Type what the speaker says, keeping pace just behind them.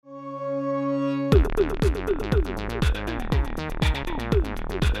Hello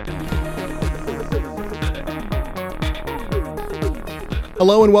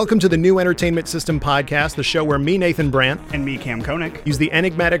and welcome to the New Entertainment System podcast, the show where me, Nathan Brandt, and me, Cam Koenig, use the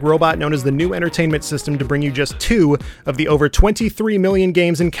enigmatic robot known as the New Entertainment System to bring you just 2 of the over 23 million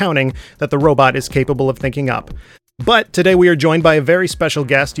games and counting that the robot is capable of thinking up. But today we are joined by a very special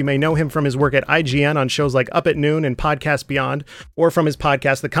guest. You may know him from his work at IGN on shows like Up at Noon and Podcast Beyond, or from his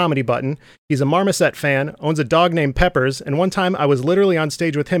podcast, The Comedy Button. He's a Marmoset fan, owns a dog named Peppers, and one time I was literally on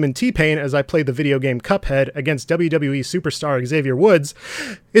stage with him and T-Pain as I played the video game Cuphead against WWE superstar Xavier Woods.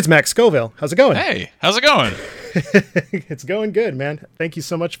 It's Max Scoville. How's it going? Hey, how's it going? It's going good, man. Thank you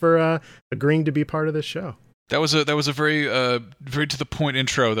so much for agreeing to be part of this show. That was a very very to the point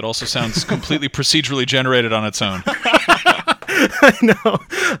intro that also sounds completely procedurally generated on its own. I know.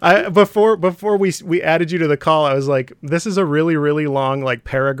 Before we added you to the call, I was like, this is a really, really long like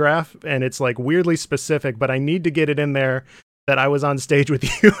paragraph, and it's like weirdly specific, but I need to get it in there that I was on stage with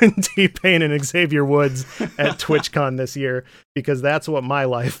you and T-Pain and Xavier Woods at TwitchCon this year, because that's what my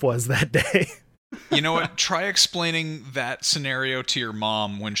life was that day. You know what? Try explaining that scenario to your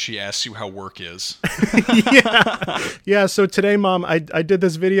mom when she asks you how work is. Yeah. So today, Mom, I did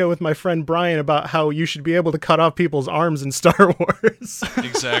this video with my friend Brian about how you should be able to cut off people's arms in Star Wars.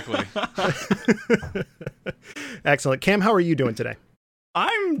 Exactly. Excellent. Cam, how are you doing today?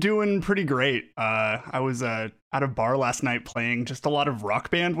 I'm doing pretty great. I was at a bar last night playing just a lot of Rock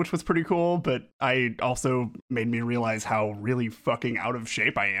Band, which was pretty cool, but I also made me realize how really fucking out of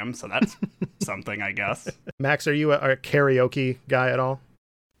shape I am, so that's something, I guess. Max, are you a karaoke guy at all?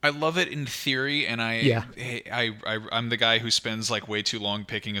 I love it in theory, and I'm the guy who spends like way too long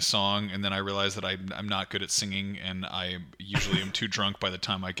picking a song, and then I realize that I'm not good at singing, and I usually am too drunk by the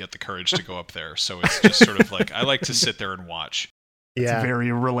time I get the courage to go up there, so it's just sort of like, I like to sit there and watch. Yeah. It's very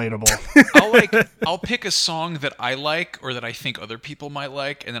relatable. I'll pick a song that I like or that I think other people might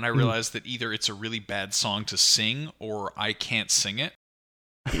like, and then I realize that either it's a really bad song to sing or I can't sing it.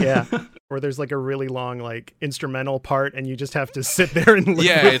 Yeah. Or there's like a really long like instrumental part and you just have to sit there and live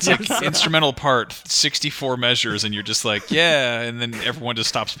it's yourself. like instrumental part, 64 measures, and you're just like, yeah, and then everyone just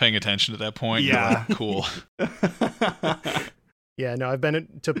stops paying attention at that point. Yeah. You're like, cool. Yeah, no, I've been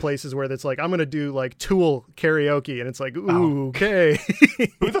to places where it's like, I'm going to do like Tool karaoke, and it's like, ooh, okay.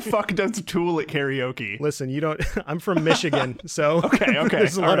 Who the fuck does Tool at karaoke? Listen, I'm from Michigan, so Okay.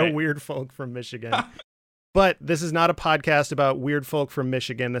 There's a lot of weird folk from Michigan. But this is not a podcast about weird folk from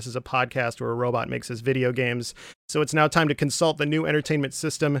Michigan. This is a podcast where a robot makes us video games. So it's now time to consult the New Entertainment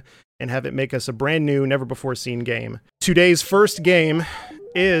System and have it make us a brand new, never-before-seen game. Today's first game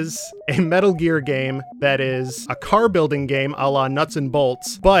is a Metal Gear game that is a car building game a la Nuts and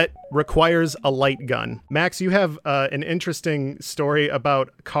Bolts, but requires a light gun. Max, you have an interesting story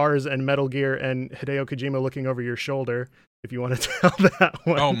about cars and Metal Gear and Hideo Kojima looking over your shoulder, if you want to tell that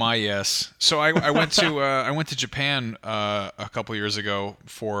one. Oh my, yes. So I went to Japan a couple years ago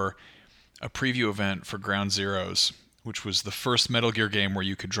for a preview event for Ground Zeroes, which was the first Metal Gear game where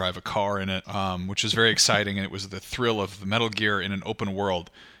you could drive a car in it, which was very exciting, and it was the thrill of the Metal Gear in an open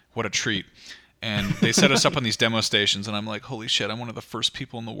world. What a treat. And they set us up on these demo stations, and I'm like, holy shit, I'm one of the first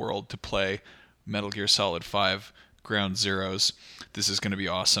people in the world to play Metal Gear Solid 5 Ground Zeroes. This is going to be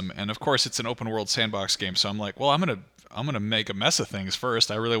awesome. And of course, it's an open world sandbox game, so I'm like, well, I'm going to make a mess of things first.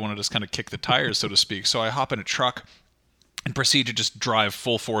 I really want to just kind of kick the tires, so to speak. So I hop in a truck and proceed to just drive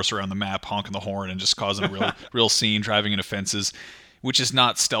full force around the map, honking the horn, and just causing a real scene, driving into fences, which is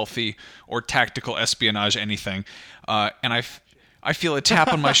not stealthy or tactical espionage anything. And I feel a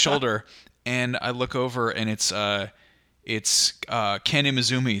tap on my shoulder, and I look over, and it's Ken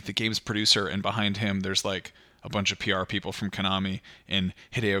Imizumi, the game's producer, and behind him there's like a bunch of PR people from Konami and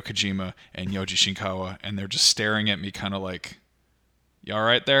Hideo Kojima and Yoji Shinkawa, and they're just staring at me kind of like, you all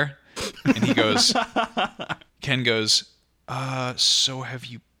right there? And Ken goes, so have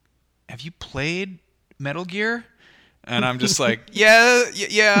you played Metal Gear? And I'm just like, yeah,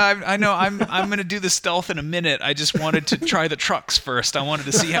 I know. I'm gonna do the stealth in a minute. I just wanted to try the trucks first. I wanted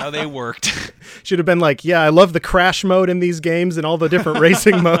to see how they worked. Should have been like, yeah, I love the crash mode in these games and all the different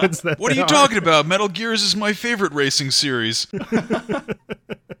racing modes. What are you talking about? Metal Gears is my favorite racing series.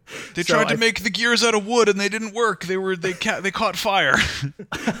 They tried to make the gears out of wood and they didn't work. They caught fire.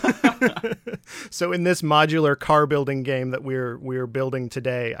 So in this modular car building game that we're building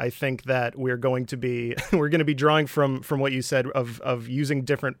today, I think that we're going to be drawing from what you said of using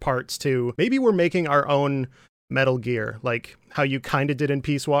different parts to maybe we're making our own Metal Gear, like how you kind of did in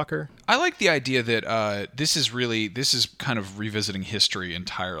Peace Walker. I like the idea that this is kind of revisiting history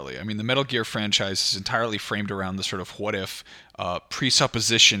entirely. I mean, the Metal Gear franchise is entirely framed around the sort of what if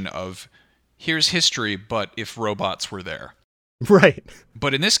presupposition of here's history, but if robots were there. Right.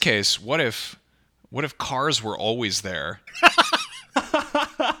 But in this case, what if cars were always there?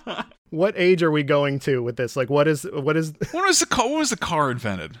 What age are we going to with this? Like, what is? When was the car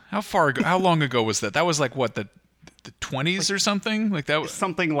invented? How long ago was that? That was like what, the 20s or something? Like that was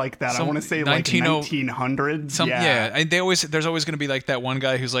something like that. I want to say like 1900s. Yeah. And there's always going to be like that one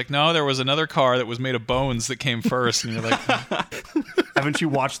guy who's like, no, there was another car that was made of bones that came first, and you're like, haven't you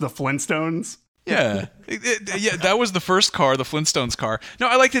watched the Flintstones? Yeah. Yeah, that was the first car, the Flintstones car. No,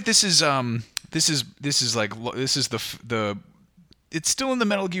 I like that this is the it's still in the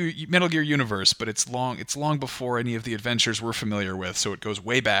Metal Gear universe, but it's long before any of the adventures we're familiar with, so it goes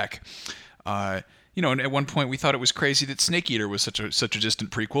way back. And at one point we thought it was crazy that Snake Eater was such a distant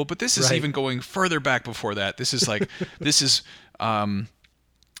prequel, but this is even going further back before that. This is like this is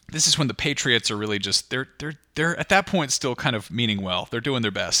when the Patriots are really just they're at that point still kind of meaning well. They're doing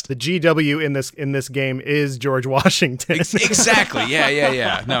their best. The GW in this game is George Washington. Exactly.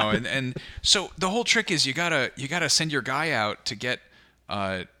 Yeah. No, and so the whole trick is you gotta send your guy out to get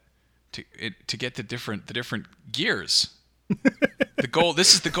to get the different gears. The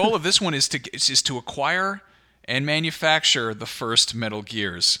goal of this one is to acquire and manufacture the first Metal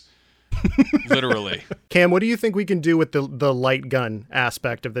Gears. Literally. Cam, what do you think we can do with the light gun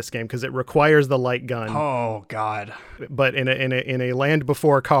aspect of this game? Because it requires the light gun. Oh God! But in a land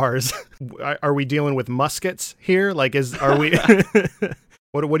before cars, are we dealing with muskets here? Like, are we?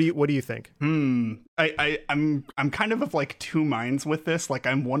 What do you think? I'm kind of like two minds with this. Like,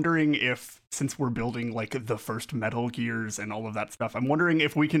 I'm wondering if, since we're building like the first Metal Gears and all of that stuff, I'm wondering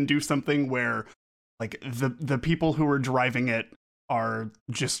if we can do something where like the people who are driving it are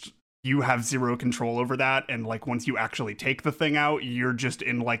just, you have zero control over that, and like once you actually take the thing out, you're just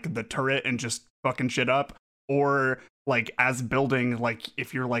in like the turret and just fucking shit up. Or like as building, like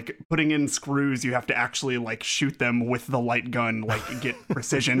if you're like putting in screws, you have to actually like shoot them with the light gun, like get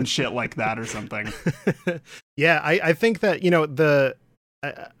precision shit like that or something. Yeah, I think that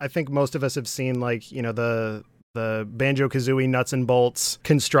I think most of us have seen like the Banjo-Kazooie nuts and bolts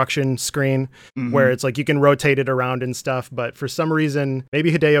construction screen, where it's like you can rotate it around and stuff, but for some reason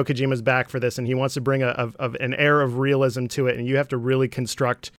maybe Hideo Kojima's back for this and he wants to bring an air of realism to it, and you have to really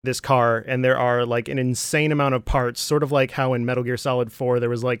construct this car, and there are like an insane amount of parts, sort of like how in Metal Gear Solid 4 there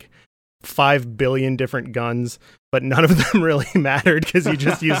was like 5 billion different guns, but none of them really mattered because you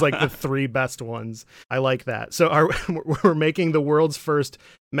just use like the 3 best ones. I like that. So we're making the world's first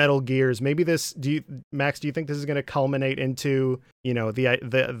Metal Gears. Maybe Max, do you think this is going to culminate into,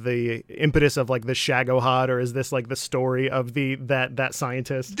 the impetus of like the Shagohod, or is this like the story of that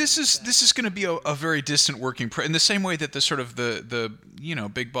scientist? This is going to be a very distant working in the same way that the sort of the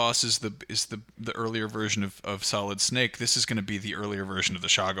Big Boss is the earlier version of Solid Snake. This is going to be the earlier version of the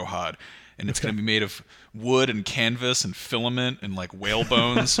Shagohod. And it's going to be made of wood and canvas and filament and like whale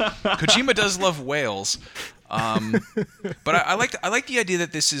bones. Kojima does love whales, but I like the idea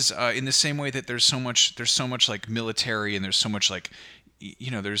that this is in the same way that there's so much like military, and there's so much like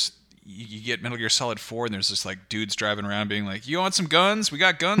there's you get Metal Gear Solid 4 and there's just like dudes driving around being like, you want some guns? We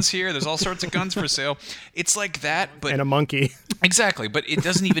got guns here. There's all sorts of guns for sale. It's like that, but and a monkey. Exactly, but it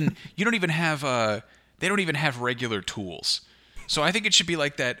doesn't even they don't even have regular tools. So I think it should be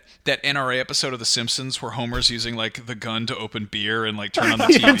like that NRA episode of The Simpsons where Homer's using like the gun to open beer and like turn on the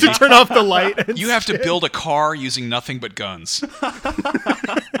TV. To turn off the light. You have to build a car using nothing but guns.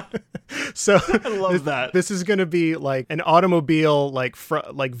 So I love that. This is going to be like an automobile, like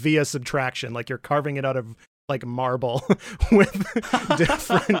via subtraction, like you're carving it out of like marble with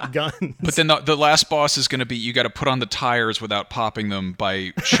different guns. But then the last boss is going to be, you got to put on the tires without popping them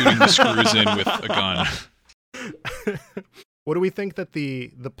by shooting the screws in with a gun. What do we think that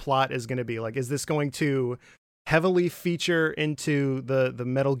the plot is going to be like? Is this going to heavily feature into the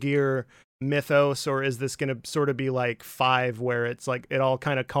Metal Gear mythos, or is this going to sort of be like 5, where it's like it all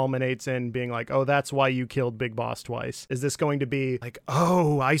kind of culminates in being like, oh, that's why you killed Big Boss twice? Is this going to be like,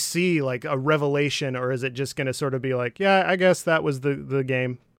 oh, I see, like a revelation, or is it just going to sort of be like, yeah, I guess that was the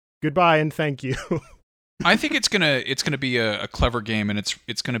game. Goodbye and thank you. I think it's gonna be a clever game, and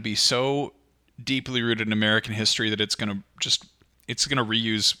it's gonna be so deeply rooted in American history that it's gonna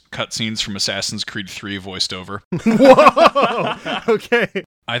reuse cutscenes from Assassin's Creed 3 voiced over. Whoa! Okay.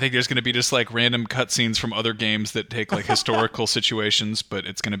 I think there's gonna be just like random cutscenes from other games that take like historical situations, but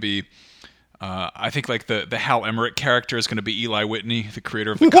it's gonna be I think like the Hal Emmerich character is gonna be Eli Whitney, the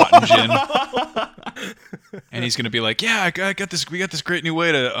creator of the Cotton Gin. And he's gonna be like, yeah, we got this great new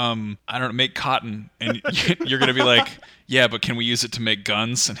way to make cotton, and you're gonna be like, yeah, but can we use it to make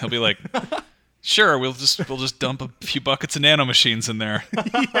guns? And he'll be like, sure, we'll just dump a few buckets of nanomachines in there.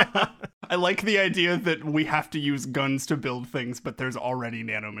 Yeah. I like the idea that we have to use guns to build things, but there's already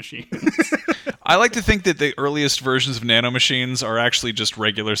nanomachines. I like to think that the earliest versions of nanomachines are actually just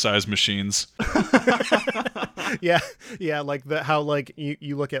regular sized machines. Yeah, like how like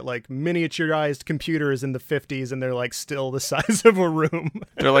you look at like miniaturized computers in the 50s and they're like still the size of a room.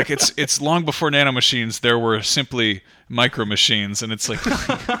 They're like it's long before nanomachines there were simply micro machines, and it's like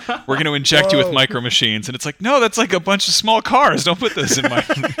we're going to inject you with micro machines, and it's like, no, that's like a bunch of small cars. Don't put those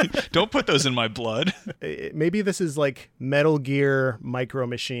in my blood. Maybe this is like Metal Gear micro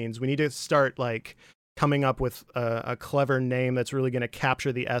machines. We need to start like coming up with a clever name that's really going to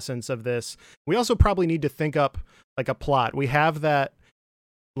capture the essence of this. We also probably need to think up like a plot. We have that,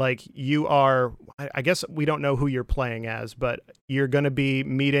 like, you are, I guess we don't know who you're playing as, but you're going to be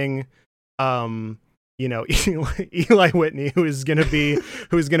meeting, Eli Whitney, who's going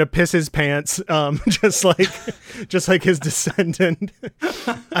to piss his pants, just like his descendant.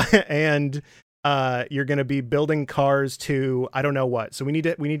 And you're going to be building cars to, I don't know what. So we need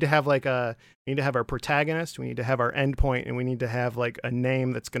to have our protagonist, we need to have our endpoint, and we need to have like a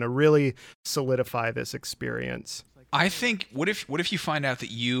name that's going to really solidify this experience. I think, what if you find out that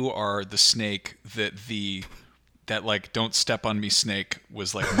you are the snake that like don't step on me snake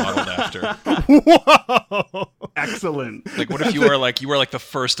was like modeled after? Whoa! Excellent. Like, what if you were like the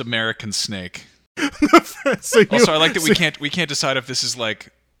first American snake? Also, I like that we can't decide if this is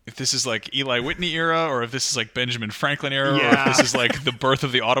like Eli Whitney era, or if this is like Benjamin Franklin era, or if this is like the birth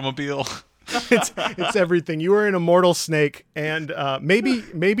of the automobile. It's everything. You are an immortal snake, and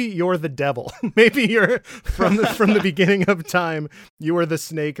maybe you're the devil. Maybe you're from the beginning of time. You were the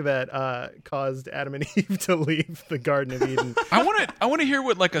snake that caused Adam and Eve to leave the Garden of Eden. I want to hear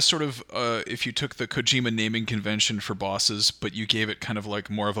what like a sort of if you took the Kojima naming convention for bosses, but you gave it kind of like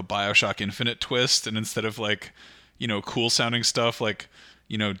more of a BioShock Infinite twist, and instead of like, cool sounding stuff like,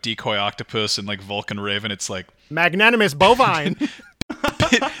 Decoy Octopus and like Vulcan Raven, it's like Magnanimous Bovine.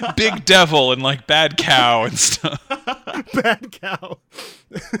 Big Devil and like Bad Cow and stuff. Bad Cow.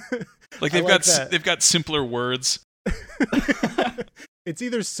 Like they've got simpler words. It's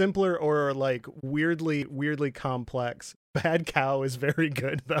either simpler or like weirdly complex. Bad Cow is very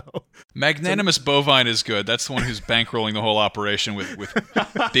good though. Magnanimous Bovine is good. That's the one who's bankrolling the whole operation with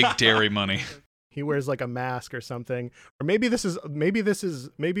big dairy money. He wears like a mask or something. Or maybe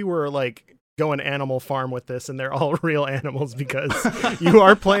we're like going Animal Farm with this, and they're all real animals, because you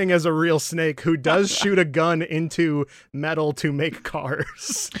are playing as a real snake who does shoot a gun into metal to make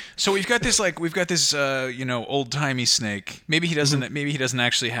cars. So we've got this old timey snake. Maybe he doesn't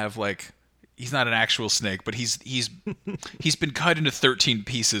actually have like, he's not an actual snake, but he's been cut into 13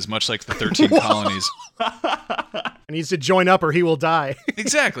 pieces, much like the 13 colonies. He needs to join up or he will die.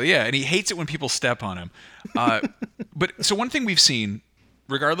 Exactly, yeah, and he hates it when people step on him. But so one thing we've seen,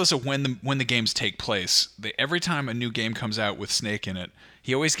 regardless of when the games take place, every time a new game comes out with Snake in it,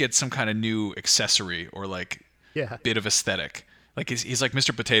 he always gets some kind of new accessory or like bit of aesthetic. Like he's like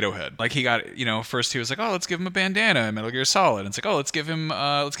Mr. Potato Head. Like he got, first he was like, oh, let's give him a bandana in Metal Gear Solid. And it's like, oh, let's give him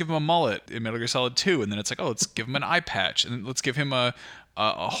a mullet in Metal Gear Solid 2. And then it's like, oh, let's give him an eye patch, and let's give him a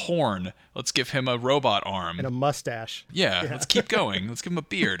horn. Let's give him a robot arm and a mustache. Yeah. Let's keep going. Let's give him a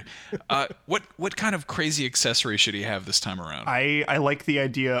beard. What kind of crazy accessory should he have this time around? I like the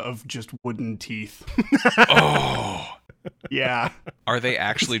idea of just wooden teeth. Oh. Yeah. Are they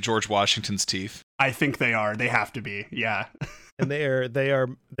actually George Washington's teeth? I think they are. They have to be. Yeah. And they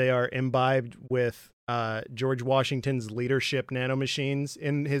are imbibed with George Washington's leadership nanomachines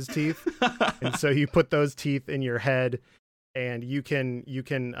in his teeth. And so you put those teeth in your head, and you can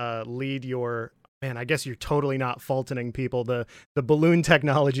lead your, man, I guess you're totally not faulting people. The balloon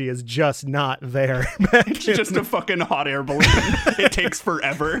technology is just not there. It's just a fucking hot air balloon. It takes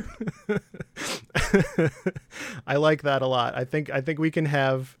forever. I like that a lot. I think we can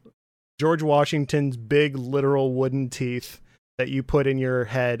have George Washington's big literal wooden teeth that you put in your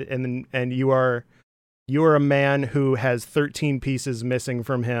head, and you are a man who has 13 pieces missing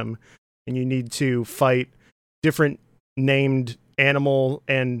from him, and you need to fight different named animal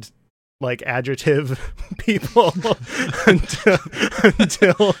and like adjective people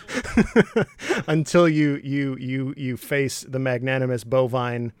until you face the Magnanimous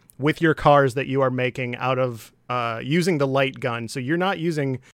Bovine with your cars that you are making out of using the light gun. So you're not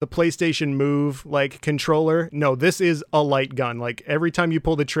using the PlayStation Move like controller. No, this is a light gun. Like every time you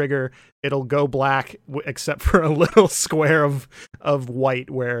pull the trigger, it'll go black except for a little square of white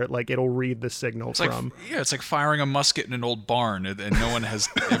where like it'll read the signal from. It's like firing a musket in an old barn, and no one has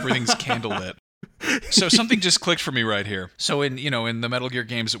everything's candlelit. So something just clicked for me right here. So in the Metal Gear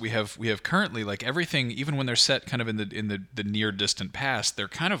games that we have currently, like everything, even when they're set kind of in the near distant past, they're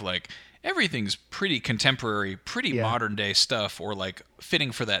kind of like everything's pretty contemporary, pretty modern day stuff, or like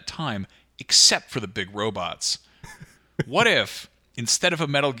fitting for that time, except for the big robots. What if, instead of a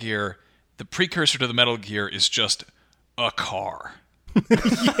Metal Gear, the precursor to the Metal Gear is just a car?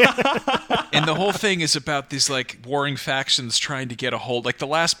 And the whole thing is about these like warring factions trying to get a hold. Like the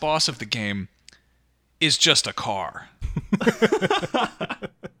last boss of the game is just a car.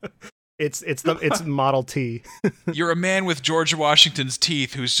 It's Model T. You're a man with George Washington's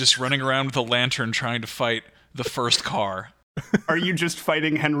teeth who's just running around with a lantern trying to fight the first car. Are you just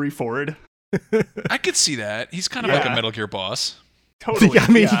fighting Henry Ford? I could see that. He's kind of like a Metal Gear boss. Totally. I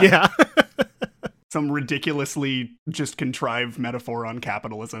mean, yeah. Some ridiculously just contrived metaphor on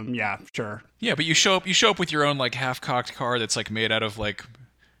capitalism. Yeah, sure. Yeah, but you show up with your own like half-cocked car that's like made out of like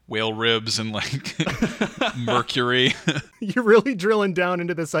whale ribs and like mercury. You're really drilling down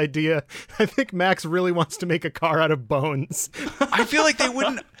into this idea. I think Max really wants to make a car out of bones. I feel like they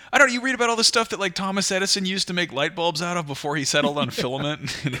wouldn't. I don't know. You read about all the stuff that like Thomas Edison used to make light bulbs out of before he settled on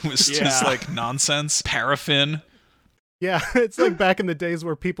filament, and it was just like nonsense. Paraffin. Yeah, it's like back in the days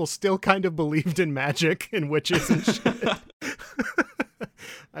where people still kind of believed in magic and witches and shit.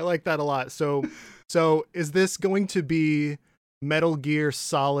 I like that a lot. So is this going to be Metal Gear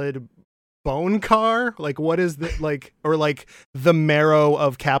Solid Bone Car? Like, what is the like, or like the marrow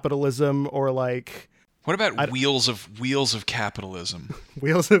of capitalism, or like? What about Wheels of Capitalism?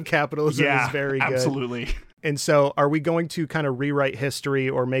 Wheels of Capitalism is very good. Absolutely. And so, are we going to kind of rewrite history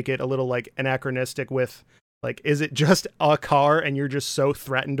or make it a little like anachronistic with? Like, is it just a car and you're just so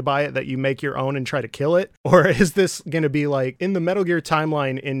threatened by it that you make your own and try to kill it? Or is this going to be like in the Metal Gear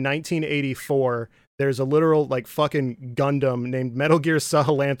timeline in 1984, there's a literal like fucking Gundam named Metal Gear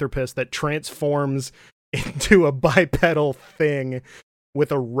Sahelanthropus that transforms into a bipedal thing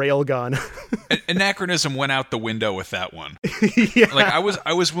with a railgun. Anachronism went out the window with that one. Yeah. Like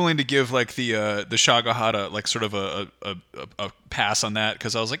I was willing to give like the Shagahata like sort of a pass on that,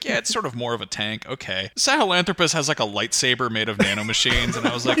 because I was like, yeah, it's sort of more of a tank. Okay. Sahelanthropus has like a lightsaber made of nanomachines, and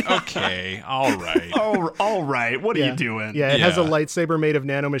I was like, okay, all right. All right. What are you doing? Yeah, it has a lightsaber made of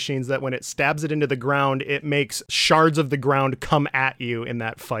nanomachines that when it stabs it into the ground, it makes shards of the ground come at you in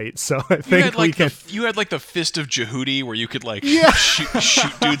that fight. So I think you had like the Fist of Jehudi where you could like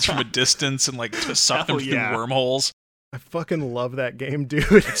shoot dudes from a distance and like to suck them through wormholes. I fucking love that game,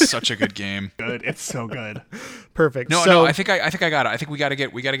 dude. It's such a good game. Good. It's so good. Perfect. No, I think I got it. I think we got to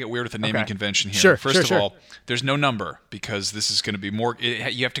get weird with the naming convention here. First of all, there's no number, because this is going to be more.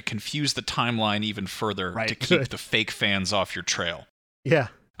 You have to confuse the timeline even further to keep the fake fans off your trail. Yeah.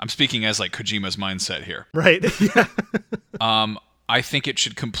 I'm speaking as like Kojima's mindset here. Right. Yeah. I think it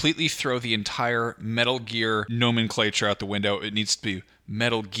should completely throw the entire Metal Gear nomenclature out the window. It needs to be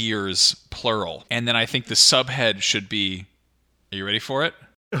Metal Gears, plural. And then I think the subhead should be, are you ready for it?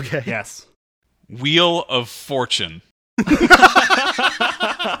 Okay. Yes. Wheel of Fortune.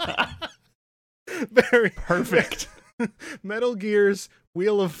 Very perfect. Metal Gear's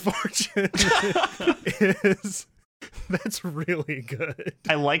Wheel of Fortune that's really good.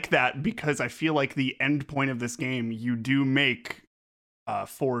 I like that because I feel like the end point of this game, you do make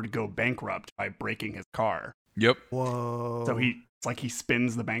Ford go bankrupt by breaking his car. Yep. Whoa. So it's like he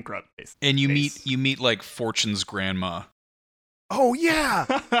spins the bankrupt base. And you meet like Fortune's grandma. Oh yeah.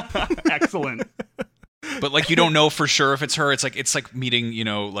 Excellent. But like you don't know for sure if it's her. It's like meeting,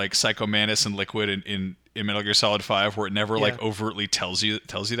 like Psycho Mantis and Liquid in Metal Gear Solid 5, where it never like overtly tells you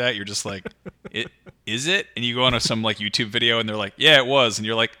that. You're just like, is it? And you go on some like YouTube video and they're like, yeah, it was, and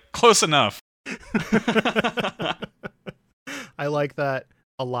you're like, close enough. I like that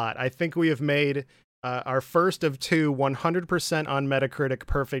a lot. I think we have made our first of two 100% on Metacritic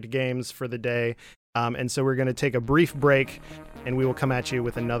perfect games for the day. And so we're going to take a brief break, and we will come at you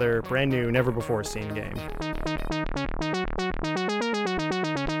with another brand new, never before seen game.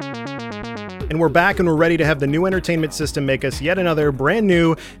 And we're back, and we're ready to have the new entertainment system make us yet another brand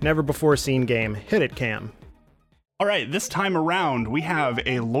new, never before seen game. Hit it, Cam. All right, this time around, we have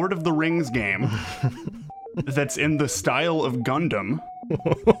a Lord of the Rings game that's in the style of Gundam,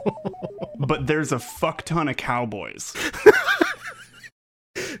 but there's a fuck ton of cowboys.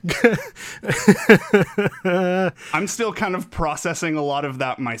 I'm still kind of processing a lot of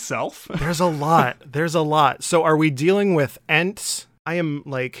that myself. There's a lot. So are we dealing with Ents? I am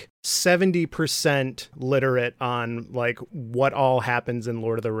like 70% literate on like what all happens in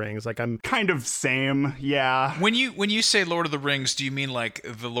Lord of the Rings. Like I'm kind of same, yeah. When you say Lord of the Rings, do you mean like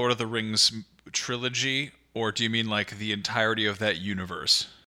the Lord of the Rings trilogy, or do you mean like the entirety of that universe?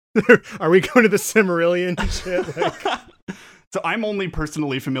 Are we going to the Silmarillion shit? Like... So I'm only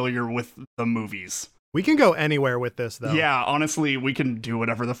personally familiar with the movies. We can go anywhere with this, though. Yeah, honestly, we can do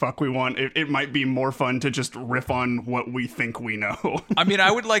whatever the fuck we want. It might be more fun to just riff on what we think we know. I mean,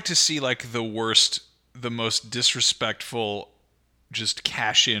 I would like to see like the most disrespectful, just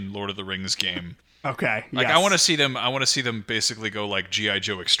cash in Lord of the Rings game. Okay. Like yes. I want to see them basically go like G.I.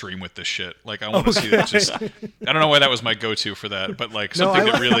 Joe Extreme with this shit. Like I want to see them just. I don't know why that was my go-to for that, but like something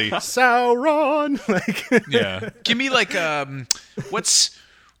that really Sauron. Like yeah. Give me like what's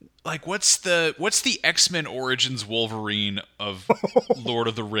the X-Men Origins Wolverine of Lord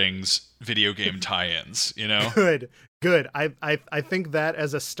of the Rings video game tie-ins, you know? Good. I think that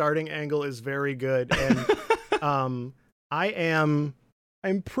as a starting angle is very good. And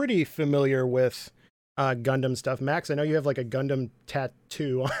I'm pretty familiar with Gundam stuff. Max, I know you have like a Gundam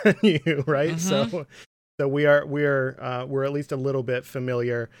tattoo on you, right? Mm-hmm. So we're at least a little bit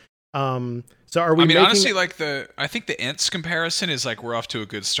familiar. So are we? I mean, honestly, like I think the Ents comparison is like we're off to a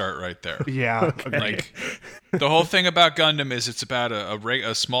good start right there. Yeah. Okay. Like the whole thing about Gundam is it's about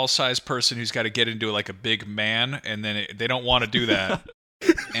a small sized person who's got to get into like a big man, and then they don't want to do that.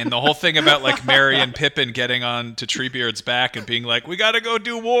 And the whole thing about like Merry and Pippin getting on to Treebeard's back and being like, we got to go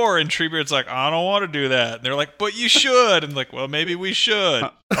do war, and Treebeard's like, I don't want to do that. And they're like, but you should. And like, well, maybe we should. Okay.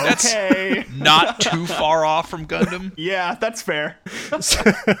 That's not too far off from Gundam. Yeah, that's fair.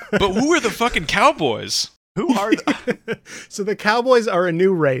 But who are the fucking cowboys? Who are So the cowboys are a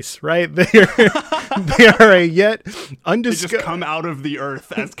new race, right? They are a yet they undiscovered. just come out of the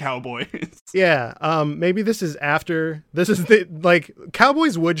earth as cowboys. Yeah. Maybe this is like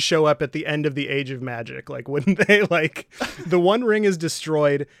cowboys would show up at the end of the Age of Magic, like wouldn't they? Like the One Ring is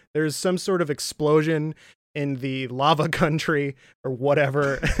destroyed. There's some sort of explosion in the lava country or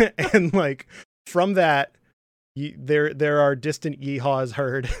whatever, and like from that, there are distant yeehaws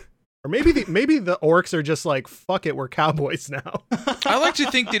heard. Or maybe the orcs are just like, fuck it, we're cowboys now. I like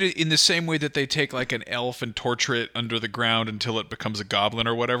to think that in the same way that they take like an elf and torture it under the ground until it becomes a goblin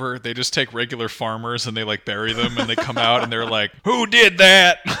or whatever, they just take regular farmers and they like bury them and they come out and they're like, who did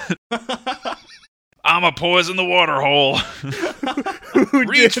that? I'm a poison the water hole.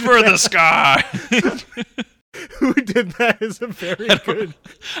 Reach for the sky. Who did that is a very good.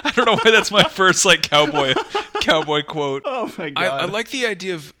 I don't know why that's my first like cowboy quote. Oh my god. I like the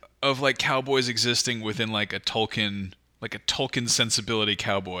idea of like cowboys existing within like a Tolkien sensibility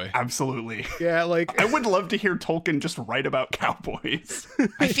cowboy. Absolutely. Yeah, like I would love to hear Tolkien just write about cowboys.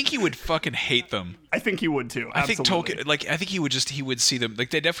 I think he would fucking hate them. I think he would too. I think Absolutely. Tolkien, like, I think he would see them, like,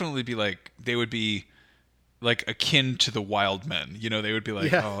 they would be, like, akin to the wild men. You know, they would be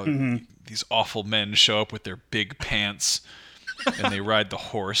like, these awful men show up with their big pants, and they ride the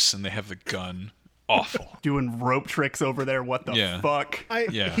horse, and they have the gun. Awful. Doing rope tricks over there. What the fuck?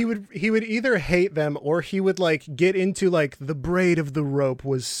 He would either hate them or he would like get into like the braid of the rope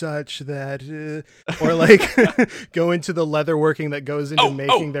was such that, or like go into the leather working that goes into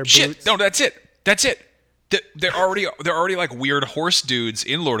making their boots. No, that's it. They're already like weird horse dudes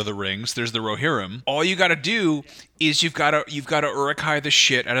in Lord of the Rings. There's the Rohirrim. All you got to do is you've got to Uruk-hai the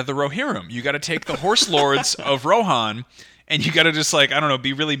shit out of the Rohirrim. You got to take the horse lords of Rohan. And you got to just like, I don't know,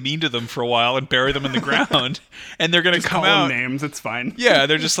 be really mean to them for a while and bury them in the ground. And they're going to come out. Names, it's fine. Yeah,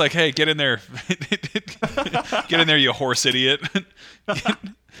 they're just like, hey, get in there. Get in there, you horse idiot. Get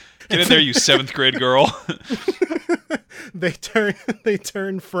in there, you 7th grade girl. They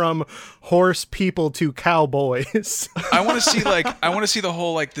turn from horse people to cowboys. I want to see the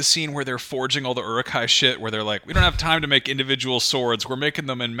whole like the scene where they're forging all the Uruk-hai shit, where they're like, we don't have time to make individual swords. We're making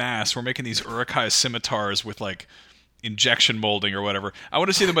them en masse. We're making these Uruk-hai scimitars with like injection molding or whatever. I want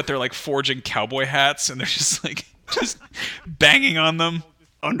to see them, but they're like forging cowboy hats and they're just like banging on them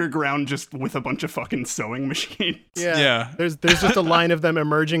underground, just with a bunch of fucking sewing machines. Yeah. There's just a line of them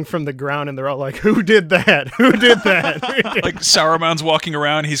emerging from the ground, and they're all like, "Who did that? Who did that?" Like Saruman's walking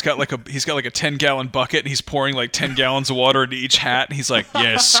around. He's got like a 10-gallon bucket, and he's pouring like 10 gallons of water into each hat. And he's like,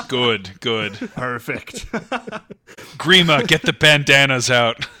 "Yes, good, perfect." Grima, get the bandanas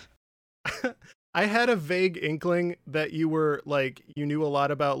out. I had a vague inkling that you were like, you knew a lot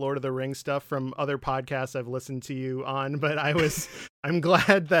about Lord of the Rings stuff from other podcasts I've listened to you on, but I'm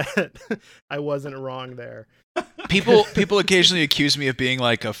glad that I wasn't wrong there. People occasionally accuse me of being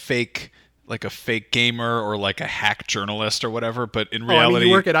like a fake gamer or like a hack journalist or whatever, but in reality,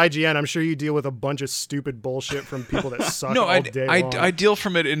 you work at IGN. I'm sure you deal with a bunch of stupid bullshit from people that suck all day long. I deal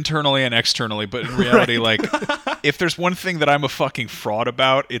from it internally and externally, but in reality, like, if there's one thing that I'm a fucking fraud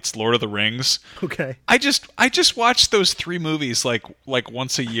about, it's Lord of the Rings. Okay. I just watch those 3 movies like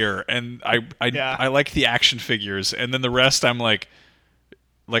once a year, and I like the action figures, and then the rest I'm like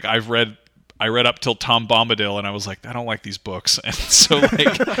I read up till Tom Bombadil, and I was like, I don't like these books, and so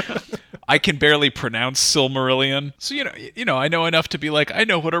like I can barely pronounce Silmarillion. So, I know enough to be like, I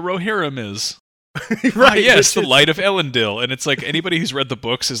know what a Rohirrim is. Right. Yes, the light of Elendil. And it's like, anybody who's read the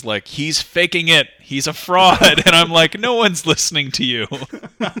books is like, he's faking it. He's a fraud. And I'm like, no one's listening to you.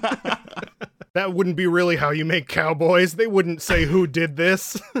 That wouldn't be really how you make cowboys. They wouldn't say who did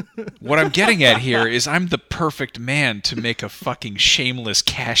this. What I'm getting at here is I'm the perfect man to make a fucking shameless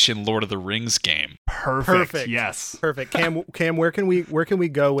cash-in Lord of the Rings game. Perfect. Yes. Perfect. Cam, where can we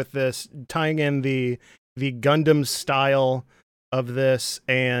go with this? Tying in the Gundam style of this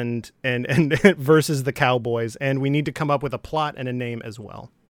and versus the cowboys, and we need to come up with a plot and a name as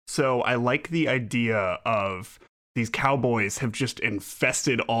well. So I like the idea of these cowboys have just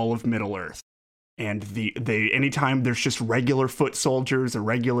infested all of Middle Earth. And they anytime there's just regular foot soldiers or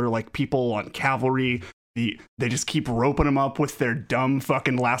regular like people on cavalry, they just keep roping them up with their dumb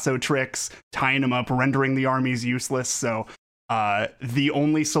fucking lasso tricks, tying them up, rendering the armies useless. So the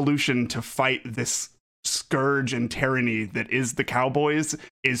only solution to fight this scourge and tyranny that is the cowboys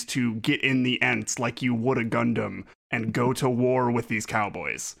is to get in the Ents like you would a Gundam and go to war with these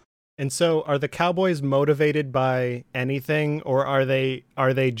cowboys. And so are the cowboys motivated by anything, or are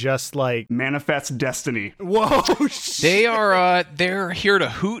they just like manifest destiny? Whoa, shit. They're here to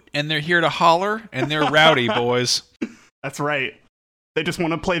hoot and they're here to holler and they're rowdy boys. That's right. They just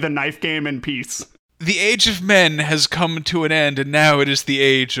want to play the knife game in peace. The age of men has come to an end and now it is the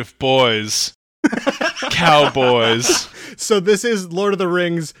age of boys. Cowboys. So this is Lord of the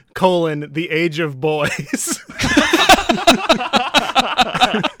Rings, the age of boys.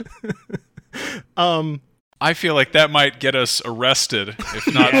 I feel like that might get us arrested,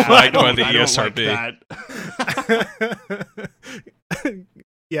 if not flagged by the ESRB.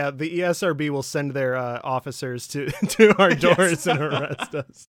 Yeah, the ESRB will send their officers to our doors and arrest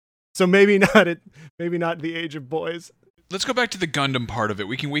us. So maybe not the age of boys. Let's go back to the Gundam part of it.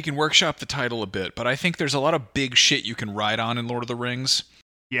 We can workshop the title a bit, but I think there's a lot of big shit you can ride on in Lord of the Rings.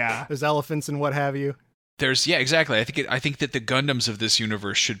 Yeah, there's elephants and what have you. Exactly. I think that the Gundams of this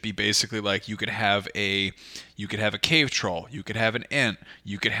universe should be basically like you could have a cave troll, you could have an Ent,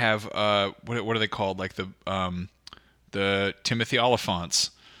 you could have what are they called, like the Timothy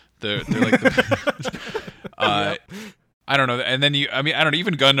Oliphants. They're like the Yep. I don't know. And then I don't know,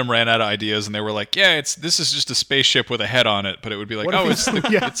 even Gundam ran out of ideas and they were like, yeah, this is just a spaceship with a head on it, but it would be like, it's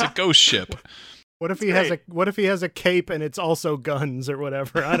a ghost ship. What if he has a cape and it's also guns or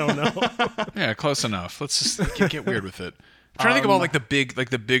whatever? I don't know. Yeah, close enough. Let's just get weird with it. I'm trying to think about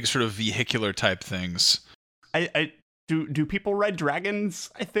the big sort of vehicular type things. Do people ride dragons?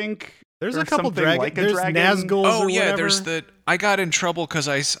 I think there's a couple dragons. Like there's Nazguls. Oh yeah, whatever. There's the. I got in trouble because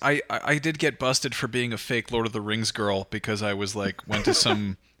I did get busted for being a fake Lord of the Rings girl because I was like went to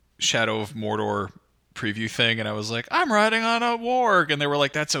some Shadow of Mordor preview thing and I was like, I'm riding on a warg, and they were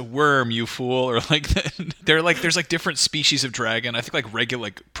like, that's a worm, you fool. Or like they're like, there's like different species of dragon. I think like regular,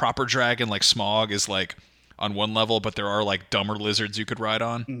 like proper dragon, like Smaug is like on one level, but there are like dumber lizards you could ride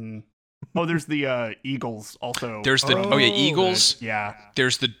on. Mm-hmm. Oh, there's the eagles also. There's the eagles. Yeah.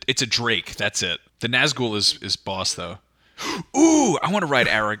 It's a drake. That's it. The Nazgul is boss though. Ooh, I want to ride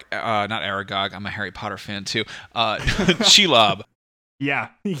not Aragog. I'm a Harry Potter fan too. Shelob. Yeah,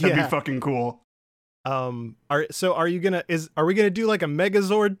 that'd be fucking cool. Are we gonna do like a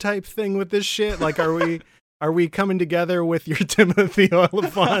Megazord type thing with this shit? Like, are we coming together with your Timothy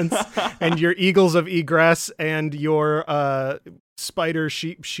Oliphants and your Eagles of Egress and your Spider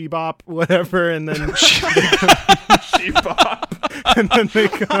Shebop, whatever, and then Shebop, and then they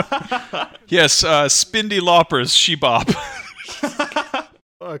go. Yes, Spindy Loppers Shebop.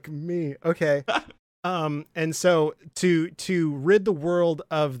 Fuck me. Okay. And so to rid the world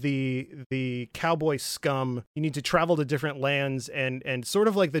of the cowboy scum, you need to travel to different lands and sort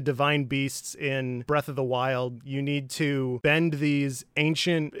of like the divine beasts in Breath of the Wild, you need to bend these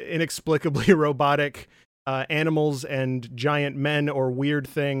ancient, inexplicably robotic animals and giant men or weird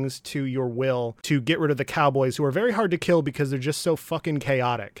things to your will to get rid of the cowboys, who are very hard to kill because they're just so fucking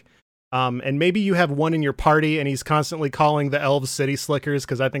chaotic. And maybe you have one in your party and he's constantly calling the elves city slickers,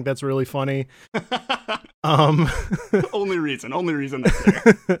 because I think that's really funny. Only reason that's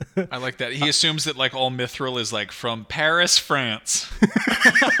there. I like that. He assumes that like all Mithril is like from Paris, France.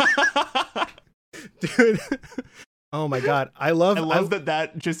 Dude. Oh my god. I love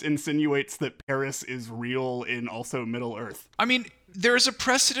that just insinuates that Paris is real in also Middle Earth. I mean, there is a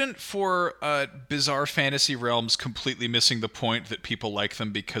precedent for bizarre fantasy realms completely missing the point that people like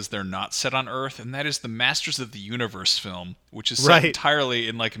them because they're not set on Earth, and that is the Masters of the Universe film, which is set entirely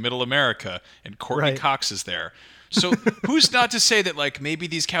in like Middle America, and Courtney Cox is there. So who's not to say that, like, maybe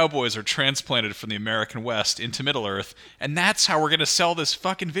these cowboys are transplanted from the American West into Middle-earth, and that's how we're going to sell this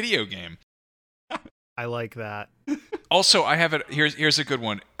fucking video game. I like that. Also, I have it. Here's a good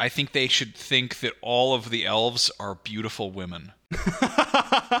one. I think they should think that all of the elves are beautiful women.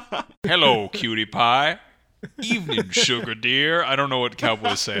 Hello, cutie pie. Evening, sugar dear. I don't know what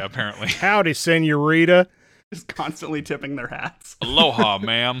cowboys say, apparently. Howdy, senorita. Just constantly tipping their hats. Aloha,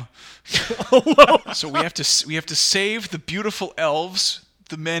 ma'am. So we have to save the beautiful elves,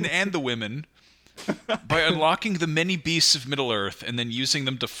 the men and the women, by unlocking the many beasts of Middle-earth and then using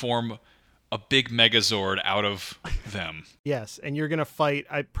them to form a big Megazord out of them. Yes, and you're going to fight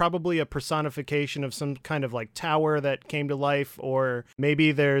probably a personification of some kind of like tower that came to life, or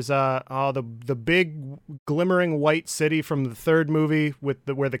maybe there's the big glimmering white city from the third movie with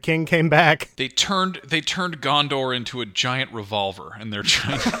where the king came back. They turned Gondor into a giant revolver, and they're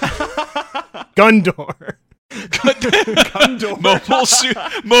trying Gondor. Gondor. Mobile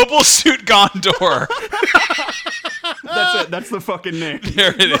suit Gondor. That's it. That's the fucking name.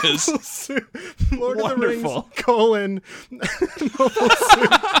 There it is. Lord Wonderful. of the Rings, Mobile Suit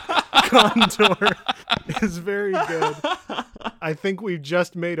Gondor is very good. I think we've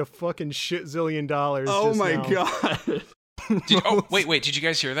just made a fucking shit zillion dollars. Oh my god. Wait, did you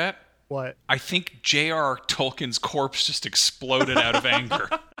guys hear that? What? I think J.R. Tolkien's corpse just exploded out of anger.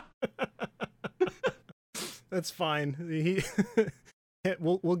 That's fine.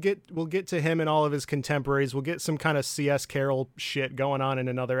 We'll get to him and all of his contemporaries. We'll get some kind of C.S. Carroll shit going on in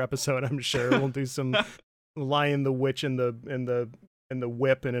another episode, I'm sure. We'll do some Lion the Witch and the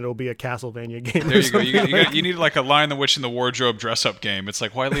Whip, and it'll be a Castlevania game. There you go. You need like a Lion the Witch in the Wardrobe dress-up game. It's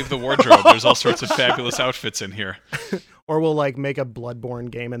like, why leave the wardrobe? There's all sorts of fabulous outfits in here. Or we'll like make a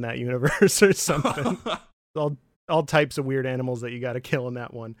Bloodborne game in that universe or something. all types of weird animals that you got to kill in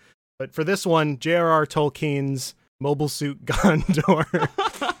that one. But for this one, J.R.R. Tolkien's Mobile Suit Gondor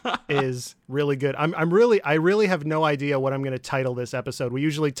is really good. I really have no idea what I'm going to title this episode. We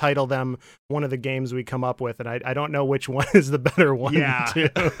usually title them one of the games we come up with, and I don't know which one is the better one for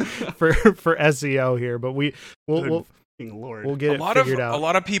SEO here. But we'll get it figured out. A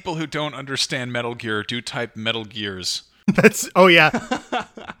lot of people who don't understand Metal Gear do type Metal Gears. Oh yeah.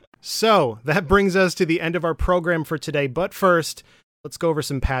 So that brings us to the end of our program for today. But first, let's go over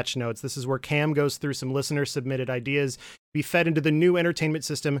some patch notes. This is where Cam goes through some listener-submitted ideas to be fed into the new entertainment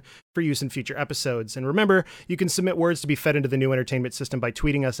system for use in future episodes. And remember, you can submit words to be fed into the new entertainment system by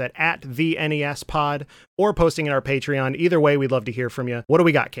tweeting us at @TheNESPod or posting in our Patreon. Either way, we'd love to hear from you. What do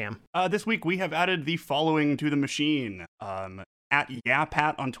we got, Cam? This week, we have added the following to the machine. At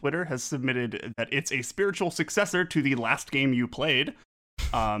YaPat on Twitter has submitted that it's a spiritual successor to the last game you played.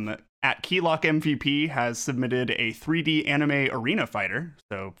 At Keylock MVP has submitted a 3D anime arena fighter,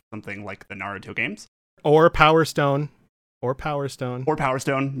 so something like the Naruto games. Or Power Stone.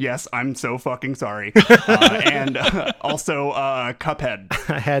 Yes, I'm so fucking sorry. And also Cuphead.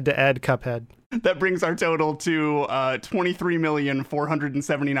 I had to add Cuphead. That brings our total to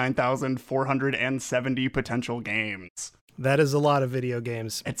 23,479,470 potential games. That is a lot of video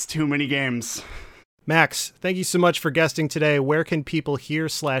games. It's too many games. Max, thank you so much for guesting today. Where can people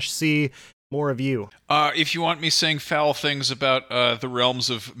hear/see more of you? If you want me saying foul things about the realms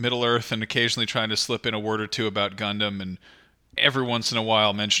of Middle-earth and occasionally trying to slip in a word or two about Gundam and every once in a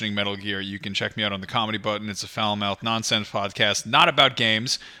while mentioning Metal Gear, you can check me out on the Comedy Button. It's a foul-mouthed nonsense podcast, not about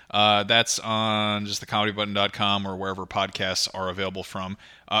games. That's on just thecomedybutton.com or wherever podcasts are available from.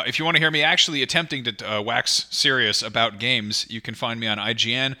 If you want to hear me actually attempting to wax serious about games, you can find me on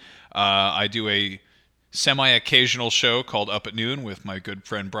IGN. I do a semi-occasional show called Up at Noon with my good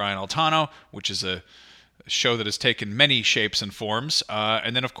friend Brian Altano, which is a show that has taken many shapes and forms.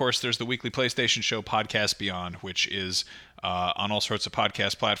 And then, of course, there's the weekly PlayStation show Podcast Beyond, which is on all sorts of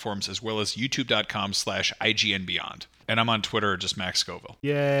podcast platforms, as well as youtube.com/IGNBeyond. And I'm on Twitter, just Max Scoville.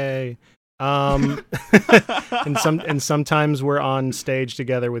 Yay. And sometimes we're on stage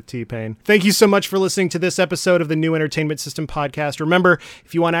together with T-Pain. Thank you so much for listening to this episode of the New Entertainment System podcast. Remember,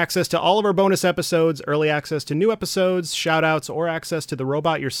 if you want access to all of our bonus episodes, early access to new episodes, shout outs, or access to the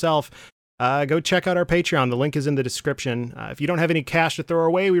robot yourself, go check out our Patreon. The link is in the description. If you don't have any cash to throw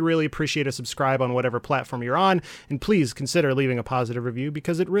away, we really appreciate a subscribe on whatever platform you're on. And please consider leaving a positive review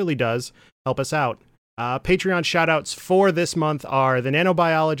because it really does help us out. Patreon shoutouts for this month are the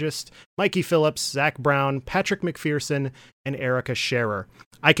Nanobiologist, Mikey Phillips, Zach Brown, Patrick McPherson, and Erica Scherer.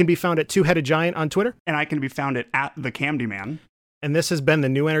 I can be found at Two-Headed Giant on Twitter. And I can be found at the Camdy Man. And this has been the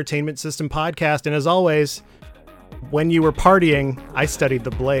New Entertainment System podcast. And as always, when you were partying, I studied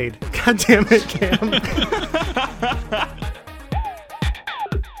the blade. God damn it, Cam.